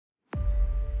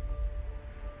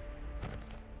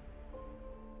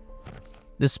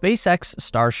The SpaceX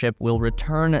Starship will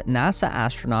return NASA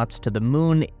astronauts to the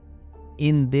moon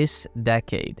in this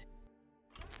decade.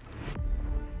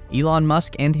 Elon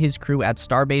Musk and his crew at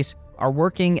Starbase are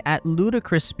working at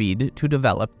ludicrous speed to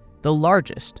develop the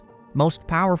largest, most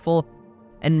powerful,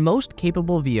 and most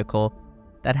capable vehicle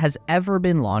that has ever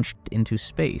been launched into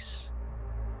space.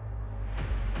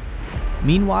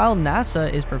 Meanwhile,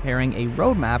 NASA is preparing a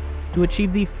roadmap to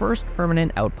achieve the first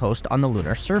permanent outpost on the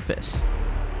lunar surface.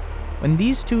 When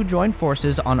these two join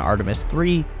forces on Artemis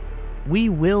 3, we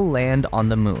will land on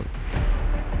the moon.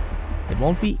 It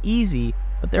won't be easy,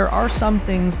 but there are some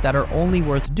things that are only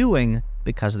worth doing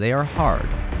because they are hard.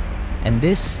 And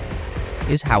this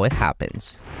is how it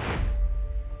happens.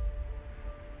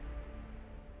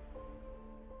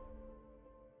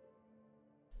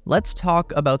 Let's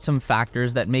talk about some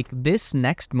factors that make this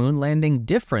next moon landing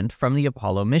different from the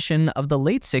Apollo mission of the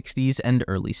late 60s and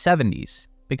early 70s.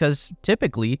 Because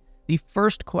typically, the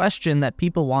first question that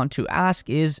people want to ask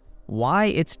is why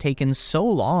it's taken so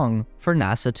long for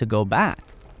NASA to go back.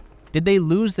 Did they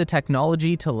lose the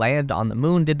technology to land on the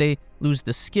moon? Did they lose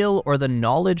the skill or the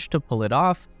knowledge to pull it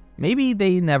off? Maybe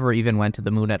they never even went to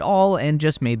the moon at all and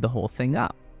just made the whole thing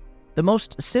up. The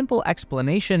most simple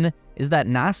explanation is that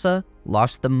NASA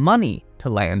lost the money to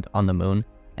land on the moon,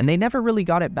 and they never really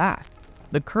got it back.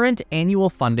 The current annual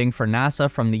funding for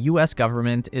NASA from the US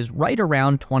government is right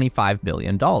around $25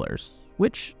 billion,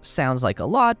 which sounds like a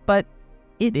lot, but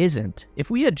it isn't. If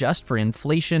we adjust for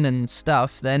inflation and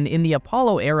stuff, then in the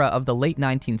Apollo era of the late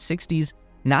 1960s,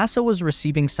 NASA was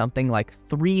receiving something like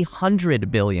 $300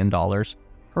 billion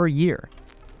per year.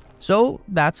 So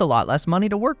that's a lot less money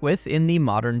to work with in the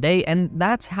modern day, and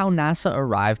that's how NASA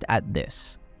arrived at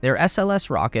this. Their SLS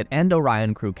rocket and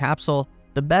Orion crew capsule,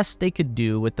 the best they could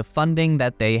do with the funding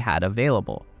that they had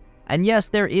available. And yes,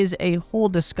 there is a whole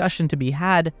discussion to be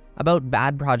had about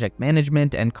bad project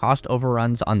management and cost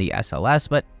overruns on the SLS,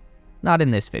 but not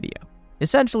in this video.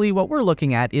 Essentially, what we're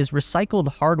looking at is recycled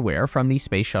hardware from the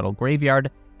Space Shuttle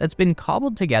graveyard that's been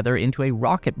cobbled together into a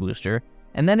rocket booster,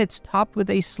 and then it's topped with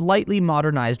a slightly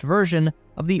modernized version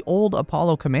of the old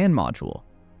Apollo command module.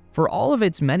 For all of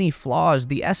its many flaws,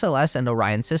 the SLS and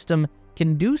Orion system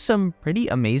can do some pretty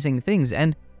amazing things,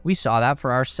 and we saw that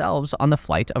for ourselves on the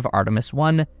flight of Artemis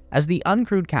 1 as the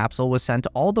uncrewed capsule was sent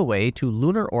all the way to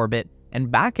lunar orbit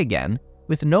and back again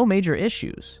with no major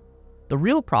issues. The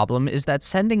real problem is that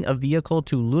sending a vehicle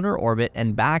to lunar orbit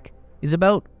and back is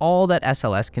about all that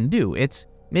SLS can do. It's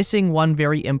missing one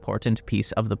very important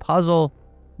piece of the puzzle,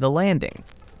 the landing.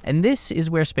 And this is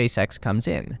where SpaceX comes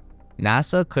in.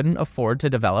 NASA couldn't afford to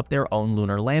develop their own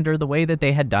lunar lander the way that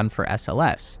they had done for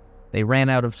SLS. They ran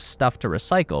out of stuff to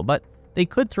recycle, but they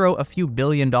could throw a few $1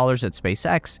 billion at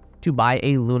SpaceX to buy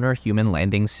a lunar human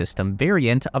landing system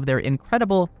variant of their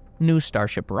incredible new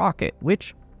Starship rocket,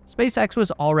 which SpaceX was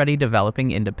already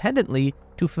developing independently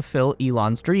to fulfill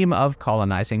Elon's dream of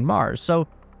colonizing Mars. So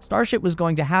Starship was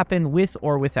going to happen with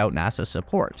or without NASA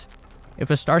support.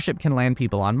 If a Starship can land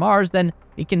people on Mars, then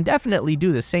it can definitely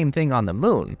do the same thing on the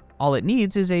moon. All it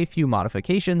needs is a few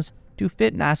modifications to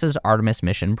fit NASA's Artemis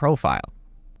mission profile.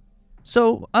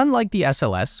 So, unlike the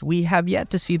SLS, we have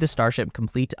yet to see the Starship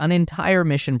complete an entire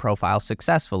mission profile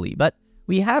successfully, but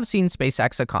we have seen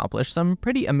SpaceX accomplish some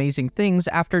pretty amazing things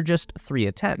after just 3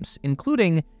 attempts,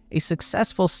 including a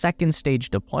successful second stage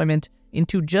deployment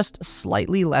into just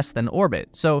slightly less than orbit.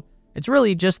 So, it's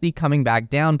really just the coming back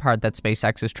down part that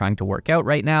SpaceX is trying to work out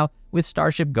right now, with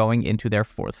Starship going into their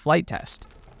 4th flight test.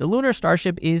 The Lunar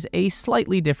Starship is a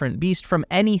slightly different beast from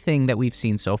anything that we've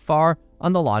seen so far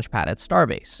on the launch pad at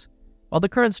Starbase. While the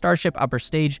current Starship upper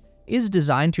stage is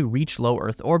designed to reach low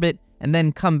Earth orbit and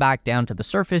then come back down to the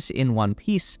surface in one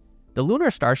piece, the Lunar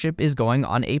Starship is going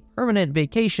on a permanent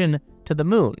vacation to the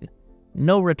moon.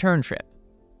 No return trip.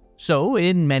 So,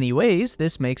 in many ways,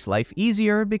 this makes life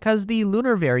easier because the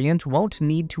lunar variant won't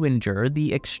need to endure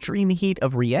the extreme heat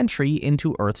of re-entry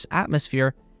into Earth's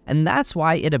atmosphere, and that's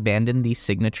why it abandoned the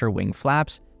signature wing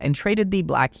flaps and traded the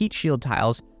black heat shield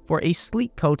tiles for a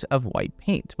sleek coat of white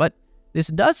paint. But this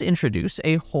does introduce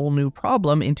a whole new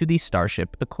problem into the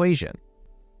Starship equation.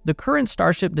 The current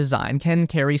Starship design can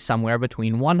carry somewhere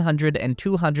between 100 and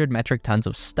 200 metric tons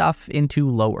of stuff into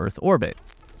low Earth orbit.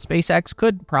 SpaceX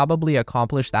could probably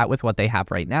accomplish that with what they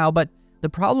have right now, but the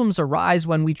problems arise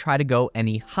when we try to go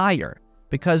any higher,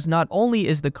 because not only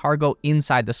is the cargo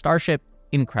inside the Starship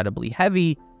incredibly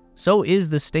heavy, so is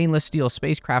the stainless steel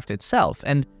spacecraft itself,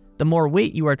 and the more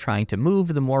weight you are trying to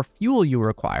move, the more fuel you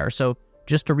require. So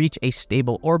just to reach a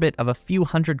stable orbit of a few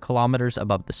hundred kilometers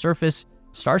above the surface,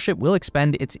 Starship will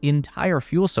expend its entire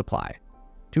fuel supply.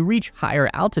 To reach higher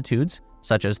altitudes,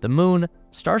 such as the Moon,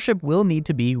 Starship will need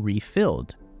to be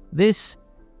refilled. This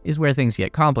is where things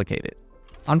get complicated.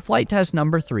 On flight test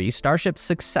number 3, Starship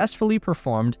successfully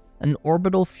performed an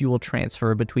orbital fuel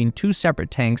transfer between 2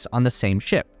 separate tanks on the same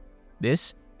ship.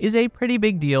 This is a pretty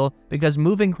big deal because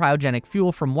moving cryogenic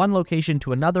fuel from one location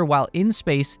to another while in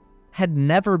space had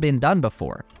never been done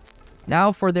before.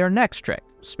 Now for their next trick,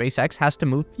 SpaceX has to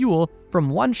move fuel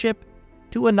from one ship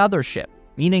to another ship,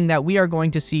 meaning that we are going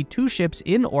to see 2 ships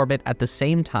in orbit at the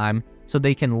same time so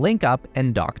they can link up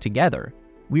and dock together.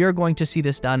 We are going to see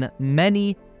this done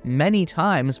many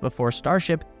times before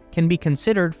Starship can be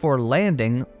considered for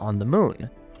landing on the Moon.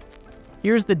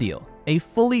 Here's the deal. A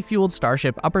fully fueled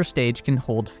Starship upper stage can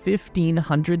hold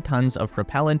 1,500 tons of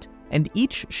propellant, and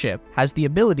each ship has the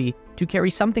ability to carry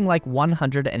something like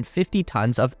 150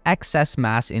 tons of excess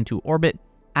mass into orbit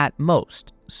at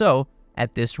most. So,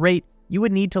 at this rate, you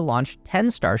would need to launch 10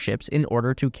 Starships in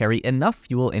order to carry enough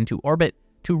fuel into orbit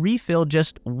to refill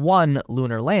just one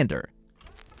lunar lander.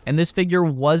 And this figure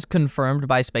was confirmed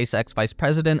by SpaceX Vice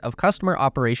President of Customer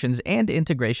Operations and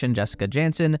Integration Jessica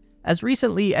Jansen as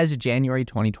recently as January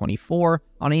 2024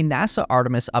 on a NASA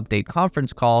Artemis update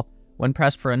conference call. When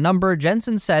pressed for a number,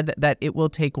 Jansen said that it will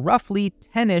take roughly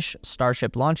 10-ish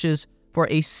Starship launches for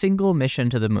a single mission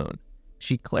to the Moon.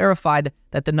 She clarified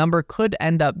that the number could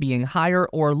end up being higher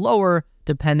or lower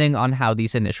depending on how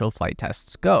these initial flight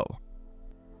tests go.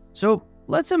 So,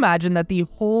 let's imagine that the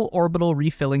whole orbital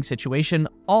refilling situation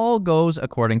all goes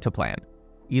according to plan.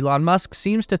 Elon Musk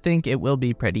seems to think it will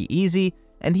be pretty easy,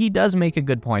 and he does make a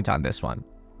good point on this one.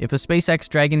 If a SpaceX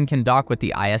Dragon can dock with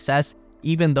the ISS,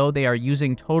 even though they are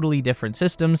using totally different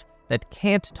systems that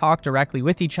can't talk directly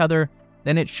with each other,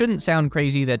 then it shouldn't sound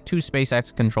crazy that 2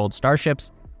 SpaceX-controlled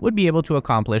Starships would be able to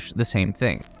accomplish the same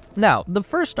thing. Now, the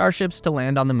first Starships to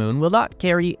land on the Moon will not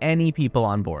carry any people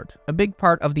on board. A big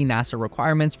part of the NASA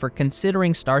requirements for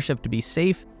considering Starship to be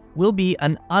safe will be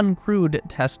an uncrewed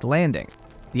test landing.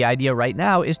 The idea right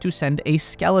now is to send a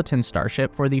skeleton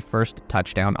Starship for the first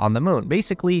touchdown on the Moon,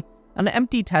 basically an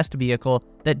empty test vehicle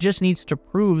that just needs to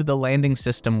prove the landing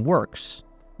system works.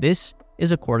 This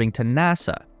is according to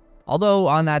NASA. Although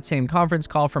on that same conference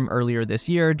call from earlier this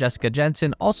year, Jessica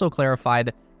Jansen also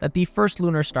clarified that the first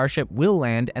Lunar Starship will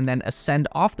land and then ascend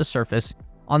off the surface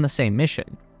on the same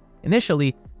mission.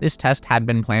 Initially, this test had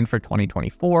been planned for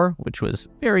 2024, which was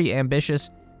very ambitious,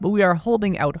 but we are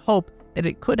holding out hope that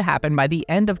it could happen by the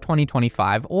end of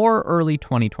 2025 or early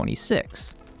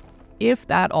 2026. If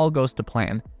that all goes to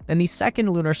plan, then the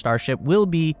second Lunar Starship will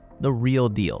be the real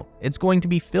deal. It's going to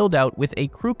be filled out with a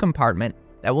crew compartment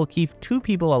that will keep 2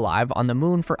 people alive on the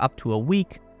Moon for up to a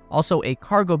week, also a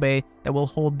cargo bay that will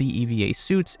hold the EVA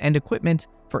suits and equipment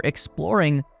for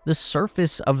exploring the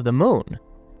surface of the Moon.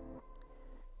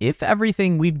 If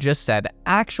everything we've just said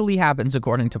actually happens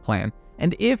according to plan,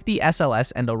 and if the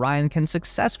SLS and Orion can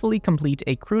successfully complete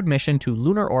a crewed mission to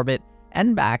lunar orbit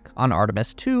and back on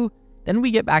Artemis 2, then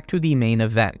we get back to the main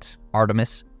event,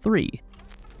 Artemis 3.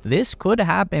 This could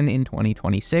happen in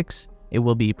 2026. It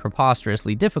will be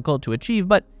preposterously difficult to achieve,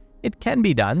 but it can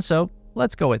be done, so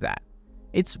let's go with that.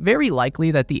 It's very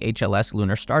likely that the HLS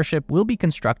Lunar Starship will be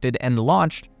constructed and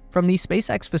launched from the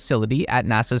SpaceX facility at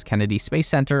NASA's Kennedy Space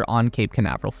Center on Cape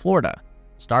Canaveral, Florida.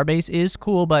 Starbase is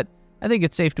cool, but I think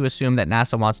it's safe to assume that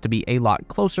NASA wants to be a lot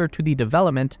closer to the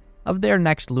development of their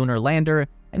next lunar lander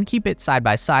and keep it side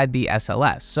by side the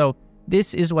SLS, so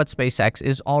this is what SpaceX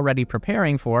is already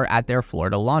preparing for at their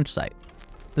Florida launch site.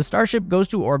 The Starship goes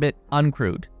to orbit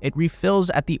uncrewed, it refills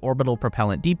at the orbital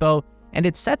propellant depot, and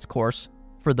it sets course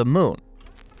for the Moon.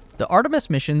 The Artemis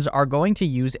missions are going to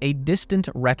use a distant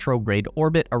retrograde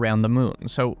orbit around the Moon,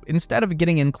 so instead of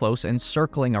getting in close and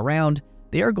circling around,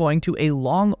 they are going to a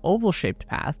long oval-shaped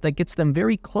path that gets them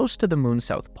very close to the Moon's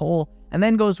south pole, and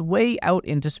then goes way out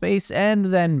into space and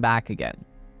then back again.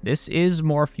 This is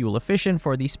more fuel efficient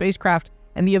for the spacecraft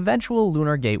and the eventual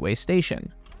Lunar Gateway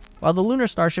station. While the Lunar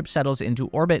Starship settles into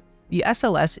orbit, the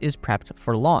SLS is prepped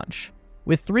for launch.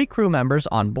 With 3 crew members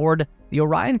on board, the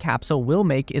Orion capsule will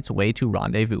make its way to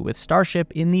rendezvous with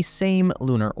Starship in the same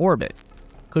lunar orbit.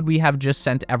 Could we have just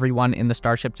sent everyone in the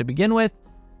Starship to begin with?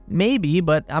 Maybe,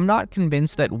 but I'm not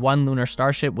convinced that one Lunar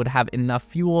Starship would have enough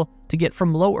fuel to get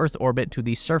from low Earth orbit to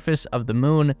the surface of the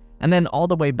Moon and then all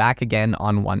the way back again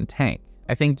on one tank.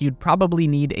 I think you'd probably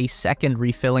need a second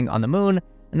refilling on the Moon,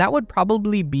 and that would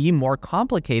probably be more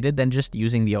complicated than just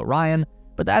using the Orion,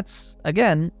 but that's,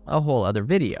 again, a whole other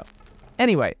video.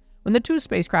 Anyway, when the 2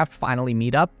 spacecraft finally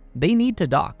meet up, they need to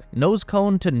dock, nose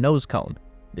cone to nose cone.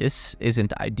 This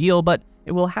isn't ideal, but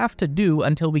it will have to do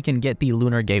until we can get the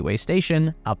Lunar Gateway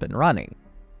station up and running.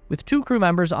 With 2 crew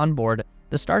members on board,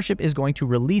 the Starship is going to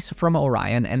release from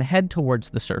Orion and head towards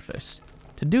the surface.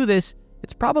 To do this,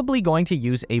 it's probably going to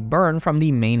use a burn from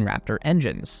the main Raptor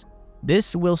engines.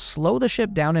 This will slow the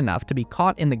ship down enough to be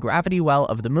caught in the gravity well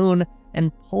of the moon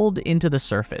and pulled into the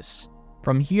surface.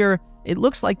 From here, it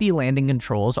looks like the landing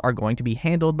controls are going to be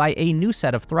handled by a new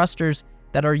set of thrusters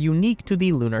that are unique to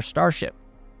the Lunar Starship.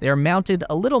 They are mounted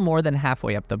a little more than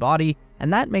halfway up the body,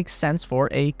 and that makes sense for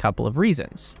a couple of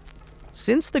reasons.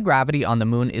 Since the gravity on the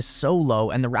moon is so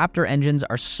low and the Raptor engines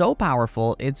are so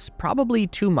powerful, it's probably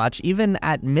too much even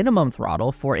at minimum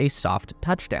throttle for a soft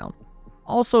touchdown.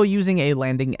 Also, using a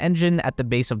landing engine at the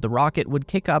base of the rocket would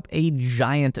kick up a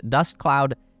giant dust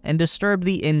cloud and disturb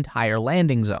the entire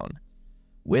landing zone.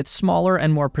 With smaller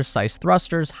and more precise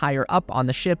thrusters higher up on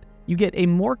the ship, you get a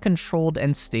more controlled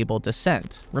and stable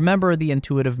descent. Remember the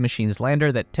Intuitive Machines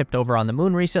lander that tipped over on the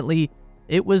moon recently?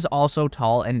 It was also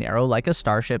tall and narrow like a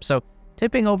Starship, so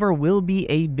tipping over will be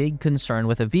a big concern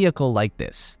with a vehicle like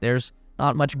this. There's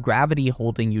not much gravity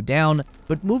holding you down,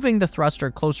 but moving the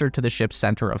thruster closer to the ship's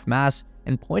center of mass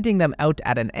and pointing them out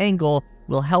at an angle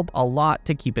will help a lot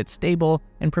to keep it stable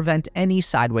and prevent any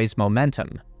sideways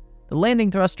momentum. The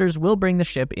landing thrusters will bring the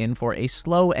ship in for a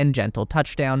slow and gentle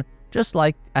touchdown, just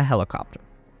like a helicopter.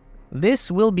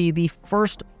 This will be the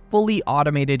first fully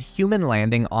automated human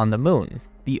landing on the moon.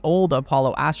 The old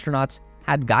Apollo astronauts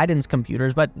had guidance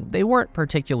computers, but they weren't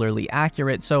particularly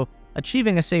accurate, so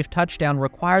achieving a safe touchdown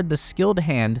required the skilled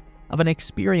hand of an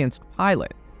experienced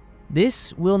pilot.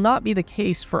 This will not be the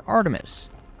case for Artemis.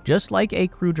 Just like a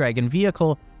Crew Dragon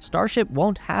vehicle, Starship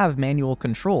won't have manual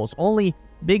controls, only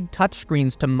big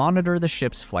touchscreens to monitor the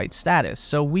ship's flight status,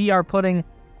 so we are putting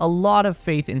a lot of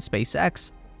faith in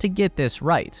SpaceX to get this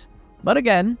right. But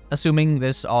again, assuming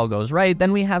this all goes right,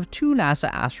 then we have 2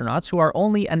 NASA astronauts who are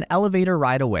only an elevator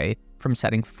ride away from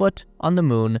setting foot on the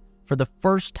moon for the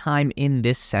first time in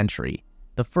this century,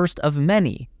 the first of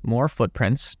many more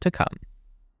footprints to come.